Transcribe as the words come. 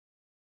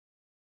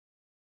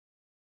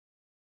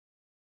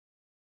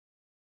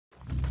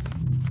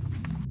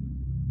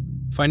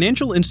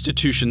Financial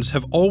institutions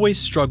have always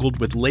struggled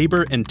with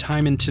labor and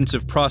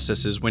time-intensive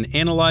processes when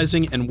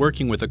analyzing and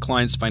working with a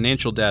client's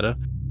financial data,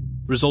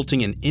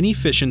 resulting in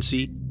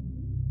inefficiency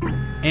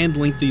and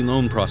lengthy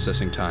loan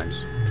processing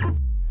times.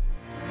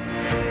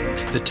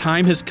 The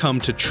time has come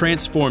to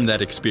transform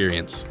that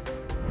experience.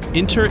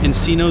 Enter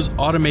nCino's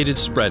automated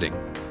spreading.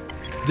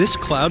 This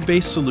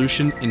cloud-based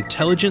solution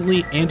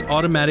intelligently and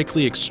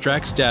automatically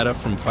extracts data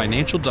from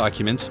financial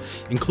documents,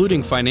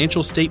 including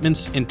financial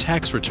statements and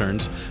tax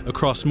returns,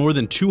 across more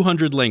than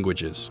 200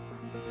 languages.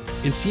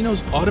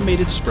 nCino's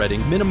automated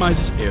spreading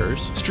minimizes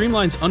errors,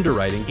 streamlines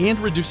underwriting, and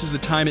reduces the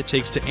time it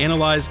takes to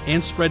analyze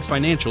and spread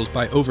financials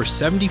by over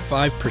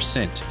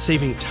 75%,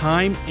 saving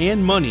time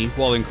and money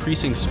while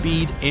increasing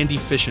speed and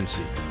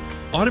efficiency.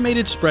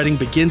 Automated spreading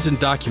begins in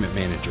Document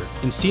Manager,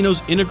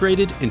 nCino's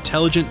integrated,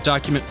 intelligent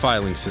document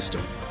filing system.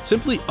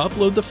 Simply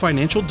upload the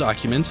financial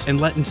documents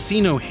and let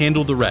nCino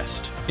handle the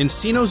rest.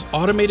 nCino's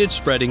automated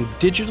spreading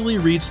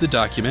digitally reads the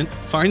document,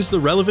 finds the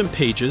relevant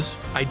pages,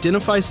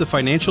 identifies the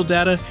financial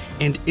data,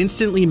 and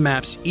instantly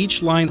maps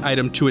each line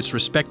item to its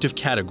respective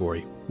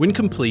category. When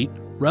complete,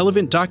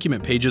 relevant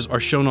document pages are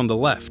shown on the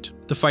left.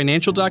 The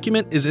financial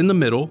document is in the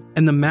middle,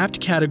 and the mapped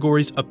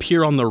categories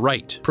appear on the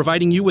right,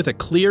 providing you with a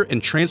clear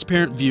and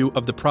transparent view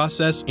of the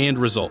process and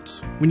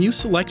results. When you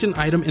select an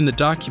item in the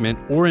document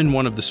or in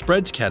one of the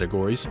spreads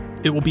categories,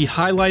 it will be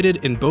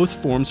highlighted in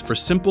both forms for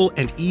simple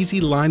and easy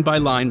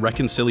line-by-line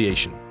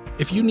reconciliation.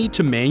 If you need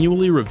to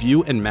manually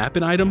review and map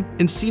an item,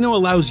 nCino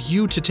allows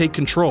you to take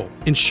control,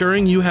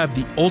 ensuring you have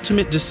the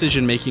ultimate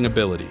decision-making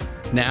ability.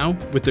 Now,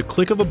 with the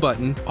click of a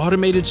button,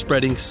 automated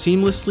spreading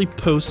seamlessly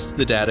posts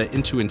the data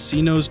into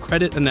nCino's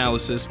credit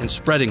analysis and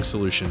spreading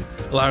solution,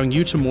 allowing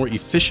you to more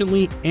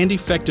efficiently and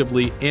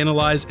effectively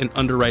analyze and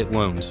underwrite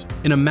loans.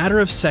 In a matter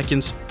of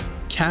seconds,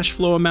 cash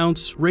flow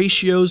amounts,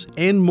 ratios,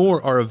 and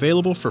more are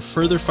available for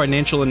further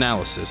financial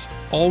analysis,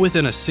 all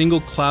within a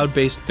single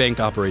cloud-based bank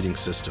operating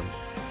system.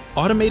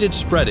 Automated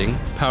spreading,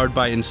 powered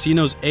by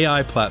nCino's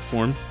AI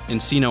platform,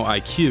 nCino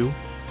IQ,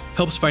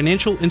 helps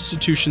financial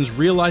institutions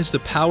realize the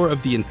power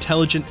of the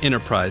intelligent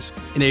enterprise,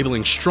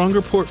 enabling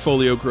stronger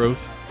portfolio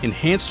growth,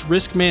 enhanced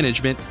risk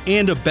management,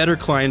 and a better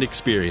client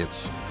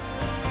experience.